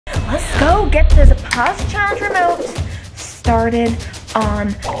go get this pause challenge remote started on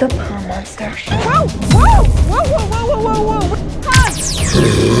the Paw Monster. Whoa, whoa, whoa, whoa, whoa, whoa, whoa, whoa. Pause!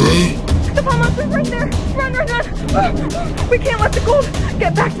 The Paw Monster's right there. Run, run, run. We can't let the gold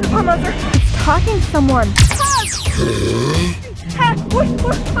get back to the Paw Monster. It's talking to someone. Pause!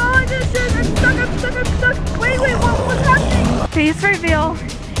 Oh, this is, I'm stuck. Wait, what's happening? Face reveal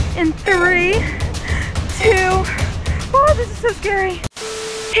in 3, 2, oh, this is so scary.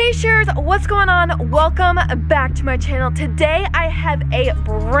 Hey sharers, what's going on? Welcome back to my channel. Today I have a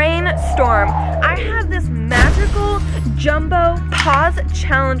brainstorm. I have this magical jumbo pause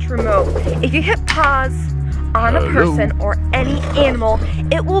challenge remote. If you hit pause on a person or any animal,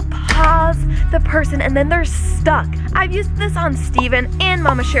 it will pause the person and then they're stuck. I've used this on Steven and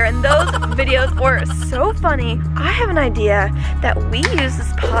Mama Cher and those videos were so funny. I have an idea that we use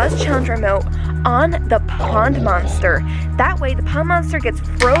this pause challenge remote on the pond monster. That way the pond monster gets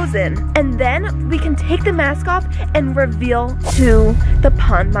frozen and then we can take the mask off and reveal who the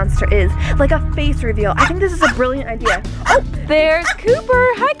pond monster is. Like a face reveal. I think this is a brilliant idea. Oh, there's Cooper.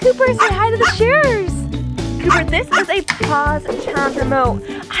 Hi Cooper, say hi to the sharers. Cooper, this is a pause challenge remote.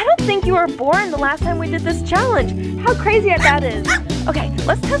 I don't think you were born the last time we did this challenge. How crazy that is. Okay,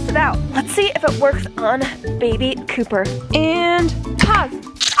 let's test it out. Let's see if it works on baby Cooper. And pause.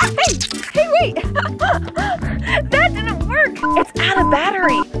 Hey, wait. That didn't work. It's out of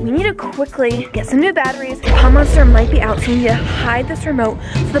battery. We need to quickly get some new batteries. The Paw Monster might be out, so we need to hide this remote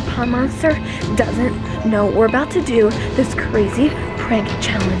so the Paw Monster doesn't know we're about to do this crazy prank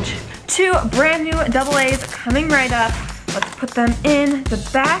challenge. 2 brand new AA's coming right up. Let's put them in the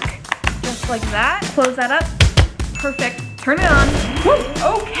back, just like that. Close that up. Perfect. Turn it on. Woo!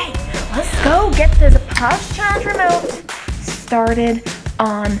 Okay, let's go get this pause challenge remote started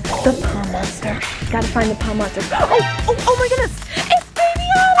on the Paw Monster. Gotta find the Paw Monster. Oh my goodness! It's Baby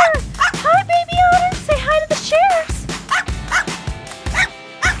Otter! Hi, Baby Otter! Say hi to the sharers!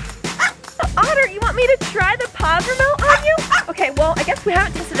 Otter, you want me to try the pause remote on you? Okay, well, I guess we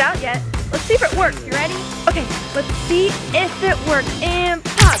haven't tested it out yet. Let's see if it works. You ready? Okay, let's see if it works. And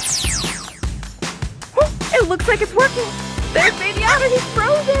pause. It looks like it's working. There's Baby Otter, he's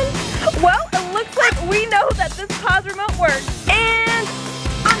frozen. Well, it looks like we know that this pause remote works. And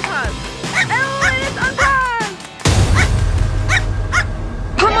unpause. Oh, it's unpaused.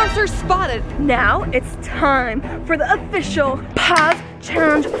 Paw Monster spotted. Now it's time for the official pause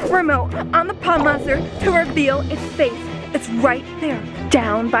challenge remote on the Paw Monster to reveal its face. It's right there,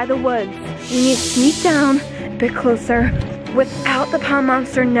 down by the woods. We need to sneak down a bit closer without the Paw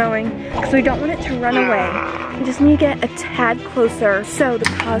Monster knowing, because we don't want it to run away. We just need to get a tad closer so the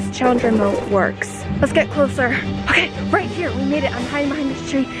pause challenge remote works. Let's get closer. Okay, right here, we made it. I'm hiding behind this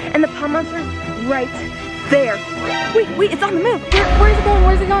tree, and the Paw Monster's right there. Wait, it's on the move.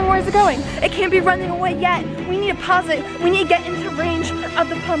 Where's it going? It can't be running away yet. We need to pause it. We need to get into range of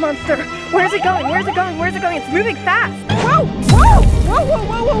the Paw Monster. Where's it going? It's moving fast. Whoa.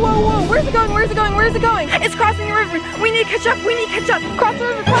 Where's it going? It's crossing the river. We need to catch up. Cross the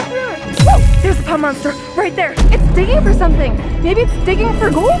river. Whoa, there's the Paw Monster right there. It's digging for something. Maybe it's digging for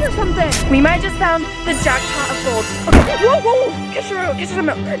gold or something. We might just found the jackpot of gold. Okay, whoa. Catch the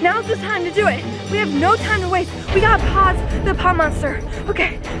remote. Now's the time to do it. We have no time to waste. We gotta pause the Paw Monster.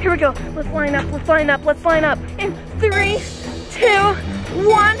 Okay, here we go. Let's line up. In 3, 2,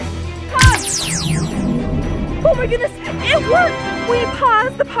 1, pause. Oh my goodness, it worked! We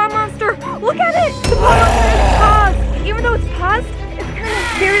paused the Paw Monster. Look at it! The Paw Monster is paused. Even though it's paused, it's kind of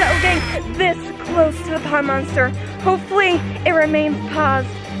scary that we're getting this close to the Paw Monster. Hopefully, it remains paused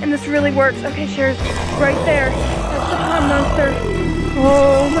and this really works. Okay, sharers, right there. That's the Paw Monster.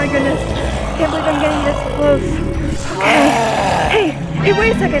 Oh my goodness. Can't believe I'm getting this close. Okay. Hey,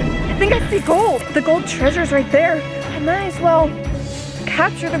 wait a second. I think I see gold. The gold treasure's right there. I might as well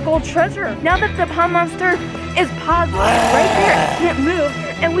capture the gold treasure. Now that the Paw Monster is paused right there, it can't move,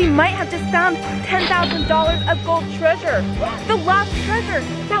 and we might have just found $10,000 of gold treasure. The lost treasure.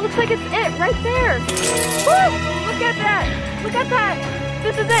 That looks like it's it right there. Woo! Look at that.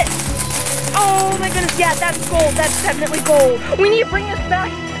 This is it. Oh my goodness, yeah, that's gold. That's definitely gold. We need to bring this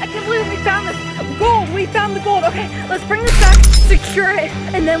back. I can't believe we found this gold. We found the gold. Okay, let's bring this back, secure it,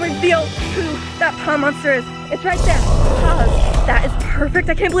 and then reveal who that Paw Monster is. It's right there. Pause. That is perfect.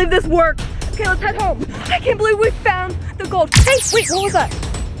 I can't believe this worked. Okay, let's head home. I can't believe we found the gold. Hey, wait, what was that?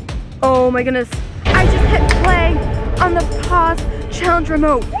 Oh my goodness. I just hit play on the pause challenge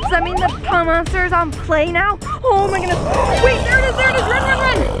remote. Does that mean the Paw Monster is on play now? Oh my goodness. Wait, there it is. Run.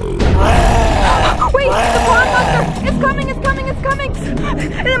 Wait, the Paw Monster. It's coming.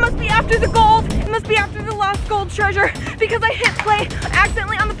 And it must be after the gold. It must be after the lost gold treasure because I hit play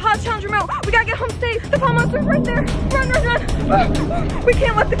accidentally on the pause challenge remote. pawn monster's right there. Run, run, run. We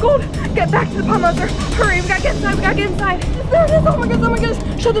can't let the gold get back to the pawn monster. Hurry, we gotta get inside, we gotta get inside. There it is, oh my goodness, oh my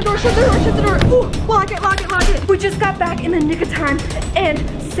goodness. Shut the door, shut the door, shut the door. Ooh, lock it, lock it, lock it. We just got back in the nick of time and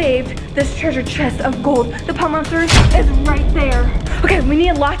saved this treasure chest of gold. The pawn monster is right there. Okay, we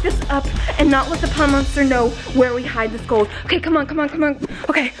need to lock this up and not let the pawn monster know where we hide this gold. Okay, come on, come on, come on.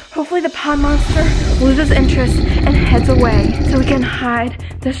 Okay, hopefully the pawn monster loses interest and heads away so we can hide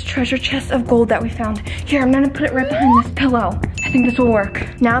this treasure chest of gold that we found. Here, I'm gonna put it right behind this pillow. I think this will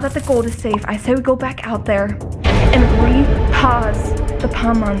work. Now that the gold is safe, I say we go back out there and repause the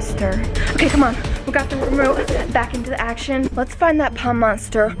pawn monster. Okay, come on. We got the remote back into action. Let's find that pawn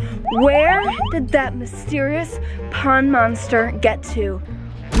monster. Where did that mysterious pawn monster get to?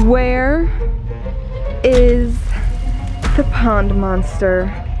 Where is the pond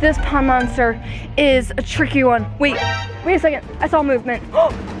monster? This pawn monster is a tricky one. Wait a second. I saw movement.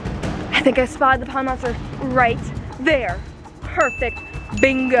 I think I spotted the pawn monster right there. Perfect.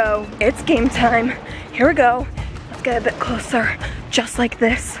 Bingo. It's game time. Here we go. Let's get a bit closer. Just like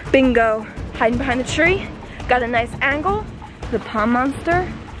this. Bingo. Hiding behind the tree. Got a nice angle. The pawn monster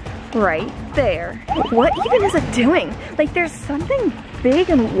right there. What even is it doing? Like there's something big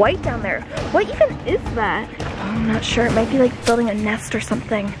and white down there. What even is that? Oh, I'm not sure. It might be like building a nest or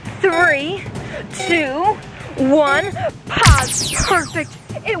something. 3, 2, 1, pause. Perfect.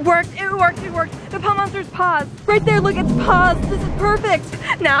 It worked, it worked, it worked. The pawn monster's paused. Right there, look, it's paused. This is perfect.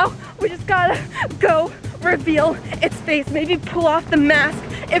 Now, we just gotta go reveal its face. Maybe pull off the mask,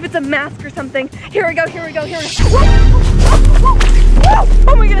 if it's a mask or something. Here we go, here we go, here we go. Whoa, whoa, whoa.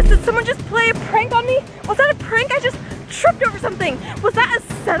 Oh my goodness, did someone just play a prank on me? Was that a prank? I just tripped over something. Was that a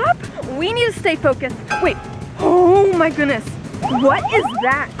setup? We need to stay focused. Wait, oh my goodness. What is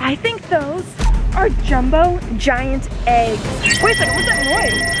that? I think those are jumbo giant eggs. Wait a second, what's that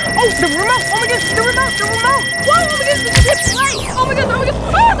noise? Oh, the remote! Oh my goodness, the remote! The remote! Whoa, oh my goodness, it just hit play! Oh my goodness, oh my goodness!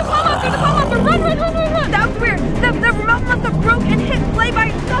 Oh, the pawn monster! The pawn monster! Run, run, run, run, run! That was weird. The remote must have broke and hit play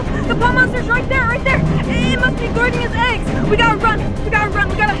by itself. The pawn monster's right there, right there. It must be guarding his eggs. We gotta run, we gotta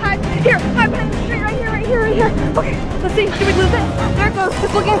run, we gotta hide. Here, hide behind the tree, right here, right here, right here. Okay, let's see, should we lose it? There it goes,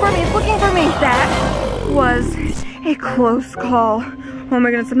 it's looking for me, it's looking for me. That was a close call. Oh my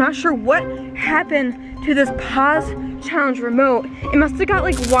goodness, I'm not sure what happened to this pause challenge remote. It must have got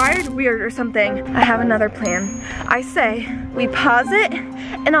like wired weird or something. I have another plan. I say we pause it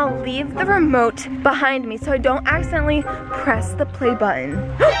and I'll leave the remote behind me so I don't accidentally press the play button.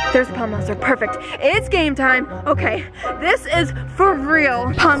 There's the pawn monster, perfect. It's game time. Okay, this is for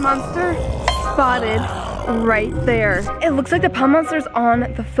real. Pawn monster spotted right there. It looks like the pawn monster's on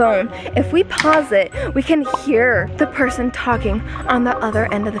the phone. If we pause it, we can hear the person talking on the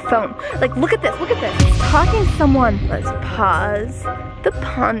other end of the phone. Like, look at this, look at this. It's talking to someone. Let's pause the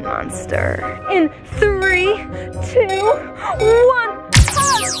pawn monster. In 3, 2, 1,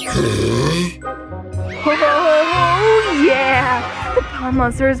 pause! Oh yeah! The pawn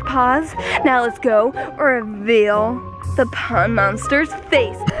monster is paused. Now let's go reveal the pawn monster's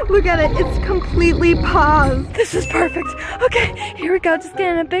face. Look at it, it's completely paused. This is perfect. Okay, here we go, just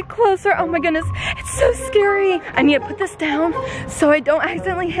getting a bit closer. Oh my goodness, it's so scary. I need to put this down so I don't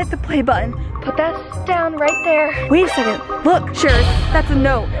accidentally hit the play button. Put that down right there. Wait a second, look, Sherry, that's a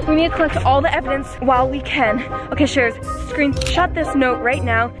note. We need to collect all the evidence while we can. Okay, Sherry, screenshot this note right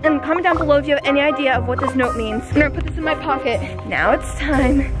now and comment down below if you have any idea of what this note means. I'm gonna put this in my pocket. Now it's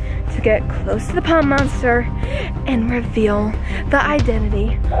time to get close to the pawn monster and reveal the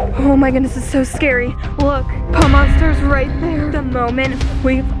identity. Oh my goodness, it's so scary. Look, pawn monster's right there. The moment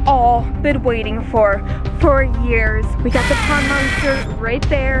we've all been waiting for years. We got the pawn monster right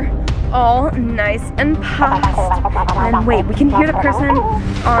there, all nice and paused. And then wait, we can hear the person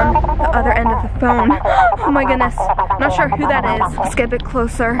on the other end of the phone. Oh my goodness, not sure who that is. Let's get a bit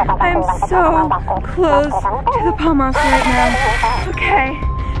closer. I'm so close to the pawn monster right now. Okay.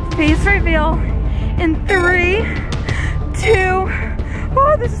 Face reveal in 3, 2,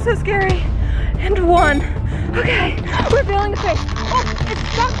 oh, this is so scary, and 1. Okay, revealing the face. Oh, it's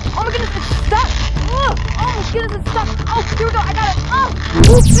stuck. Oh my goodness, it's stuck. Oh my goodness, it's stuck. Oh, here we go, I got it. Oh,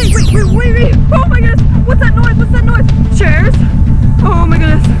 wait. Oh my goodness, what's that noise? What's that noise? Chairs? Oh my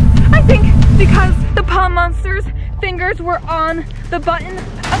goodness. I think because the pawn monster's fingers were on the button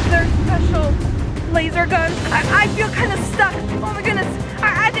of their special laser gun, I feel kind of stuck. Oh my goodness.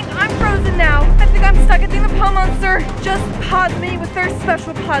 I think I'm frozen now. I think I'm stuck. I think the pawn monster just paused me with their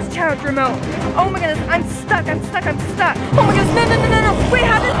special pause challenge remote. Oh my goodness, I'm stuck. Oh my goodness, no. Wait,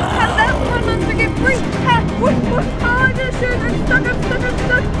 how did that pawn monster get free? Oh my goodness, sure, I'm stuck.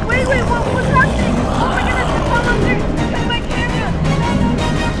 Wait, what's happening? Oh my goodness, the pawn monster